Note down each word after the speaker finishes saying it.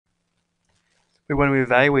We want to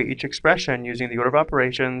evaluate each expression using the order of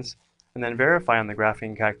operations and then verify on the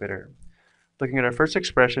graphing calculator. Looking at our first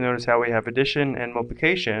expression, notice how we have addition and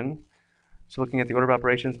multiplication. So looking at the order of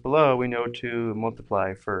operations below, we know to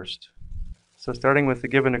multiply first. So starting with the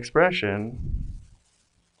given expression,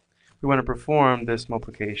 we want to perform this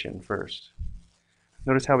multiplication first.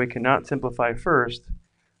 Notice how we cannot simplify first,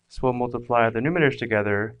 so we'll multiply the numerators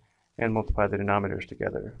together and multiply the denominators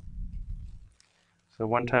together. So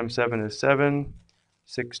 1 times 7 is 7,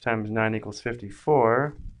 6 times 9 equals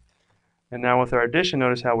 54. And now with our addition,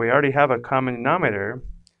 notice how we already have a common denominator.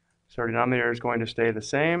 So our denominator is going to stay the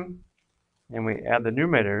same, and we add the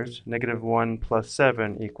numerators. Negative 1 plus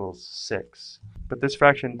 7 equals 6. But this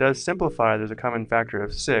fraction does simplify. There's a common factor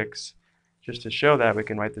of 6. Just to show that, we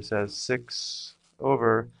can write this as 6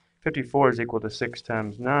 over 54 is equal to 6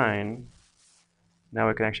 times 9. Now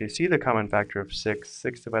we can actually see the common factor of 6.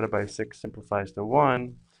 6 divided by 6 simplifies to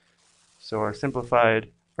 1. So our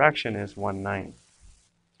simplified fraction is 1/9.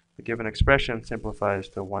 The given expression simplifies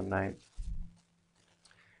to 1/9.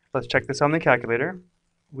 Let's check this on the calculator.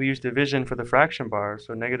 We use division for the fraction bar,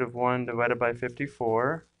 so negative 1 divided by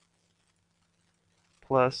 54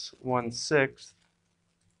 plus 1/6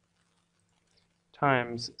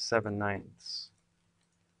 times 7/9.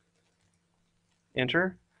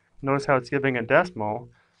 Enter. Notice how it's giving a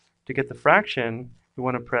decimal. To get the fraction, we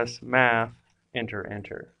want to press Math, Enter,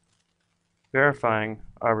 Enter, verifying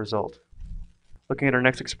our result. Looking at our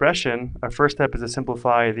next expression, our first step is to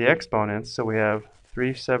simplify the exponents. So we have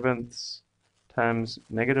 3/7 times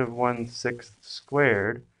negative 1/6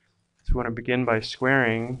 squared. So we want to begin by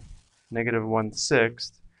squaring negative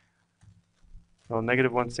 1/6. Well,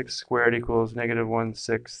 negative 1/6 squared equals negative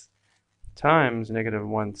 1/6 times negative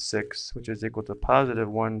 1/6, which is equal to positive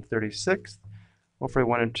 1/36. Or if we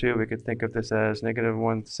wanted to, we could think of this as negative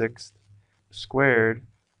 1/6 squared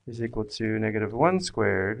is equal to negative 1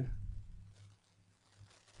 squared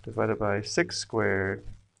divided by 6 squared,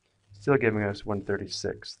 still giving us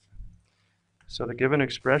 1/36. So the given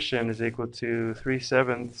expression is equal to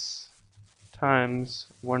 3/7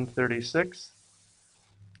 times 1/36.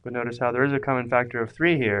 But notice how there is a common factor of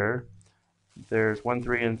 3 here. There's 1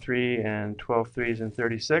 3 and 3 and 12 3s and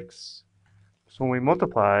 36. So when we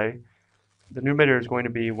multiply, the numerator is going to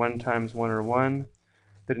be 1 times 1 or 1.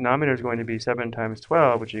 The denominator is going to be 7 times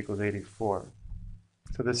 12, which equals 84.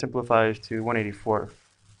 So this simplifies to 1/84.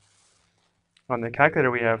 On the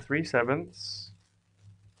calculator, we have 3/7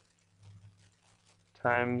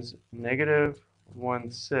 times negative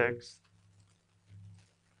 1/6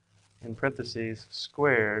 in parentheses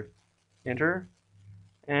squared, enter,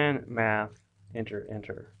 and math, enter,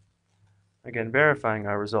 enter. Again, verifying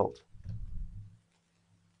our result.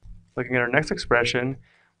 Looking at our next expression,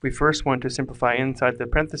 we first want to simplify inside the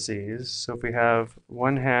parentheses. So if we have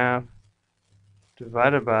 1/2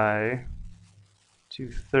 divided by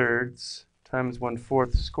 2/3 times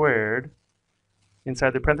 1/4 squared,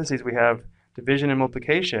 inside the parentheses we have division and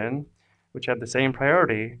multiplication, which have the same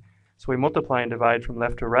priority. So we multiply and divide from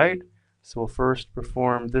left to right. So we'll first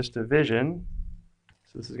perform this division.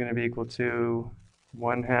 So this is going to be equal to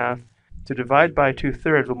 1/2. To divide by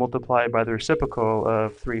 2/3, we'll multiply by the reciprocal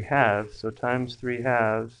of 3/2. So times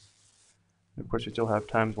 3/2. Of course, we still have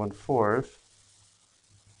times 1/4.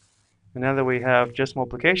 And now that we have just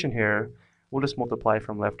multiplication here, we'll just multiply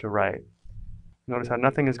from left to right. Notice how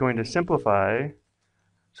nothing is going to simplify.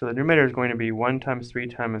 So the numerator is going to be 1 times 3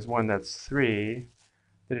 times 1, that's 3.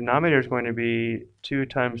 The denominator is going to be 2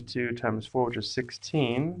 times 2 times 4, which is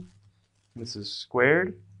 16. And this is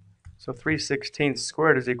squared. So 3/16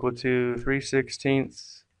 squared is equal to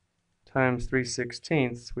 3/16 times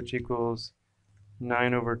 3/16, which equals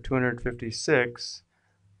 9 over 256.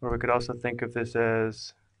 Or we could also think of this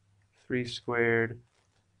as 3 squared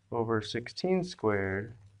over 16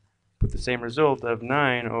 squared, with the same result of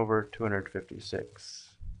 9 over 256.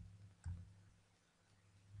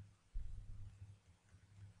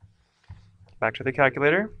 Back to the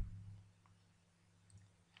calculator.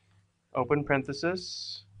 Open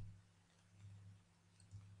parenthesis,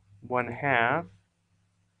 1/2.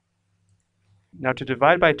 Now to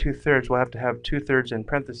divide by 2/3, we'll have to have 2/3 in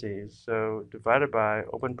parentheses. So divided by,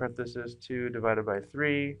 open parenthesis, 2 divided by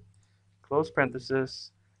 3, close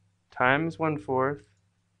parenthesis, times 1/4,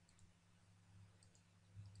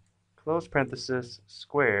 close parenthesis,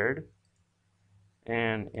 squared,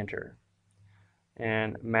 and enter.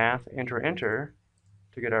 And math, enter, enter,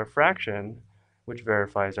 to get our fraction, which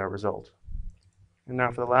verifies our result. And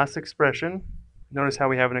now for the last expression, notice how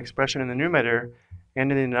we have an expression in the numerator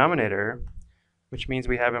and in the denominator, which means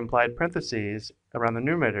we have implied parentheses around the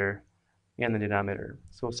numerator and the denominator.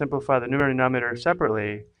 So we'll simplify the numerator and denominator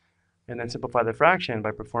separately. and then simplify the fraction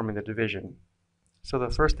by performing the division. So the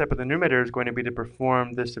first step of the numerator is going to be to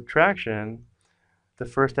perform this subtraction. The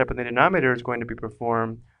first step in the denominator is going to be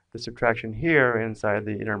perform the subtraction here inside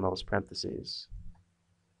the innermost parentheses.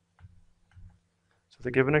 So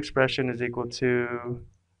the given expression is equal to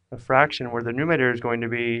a fraction where the numerator is going to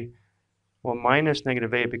be, well, minus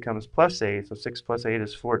negative 8 becomes plus 8, so 6 plus 8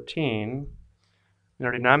 is 14. In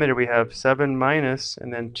our denominator we have 7 minus,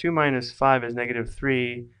 and then 2 minus 5 is negative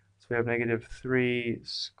 3, so we have negative 3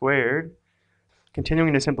 squared.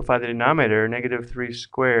 Continuing to simplify the denominator, negative 3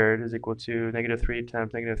 squared is equal to negative 3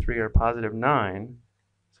 times negative 3 or positive 9.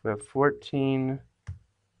 So we have 14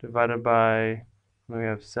 divided by, we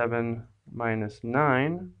have 7 minus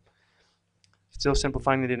 9. Still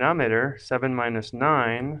simplifying the denominator, 7 minus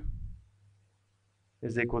 9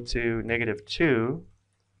 is equal to negative 2.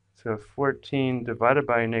 So 14 divided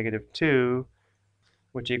by negative 2,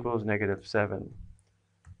 which equals negative 7.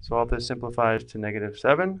 So all this simplifies to negative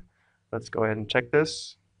 7. Let's go ahead and check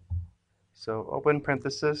this. So open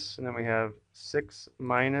parenthesis, and then we have 6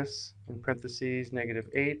 minus, in parentheses, negative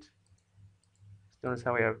 8. Notice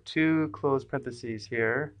how we have 2 closed parentheses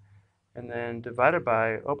here. And then divided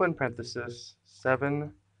by, open parenthesis,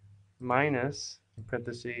 7 minus, in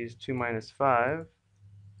parentheses, 2 minus 5.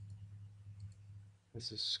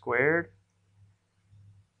 This is squared.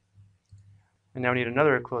 And now we need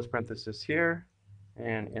another closed parenthesis here,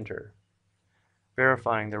 and enter,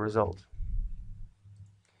 verifying the result.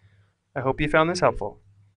 I hope you found this helpful.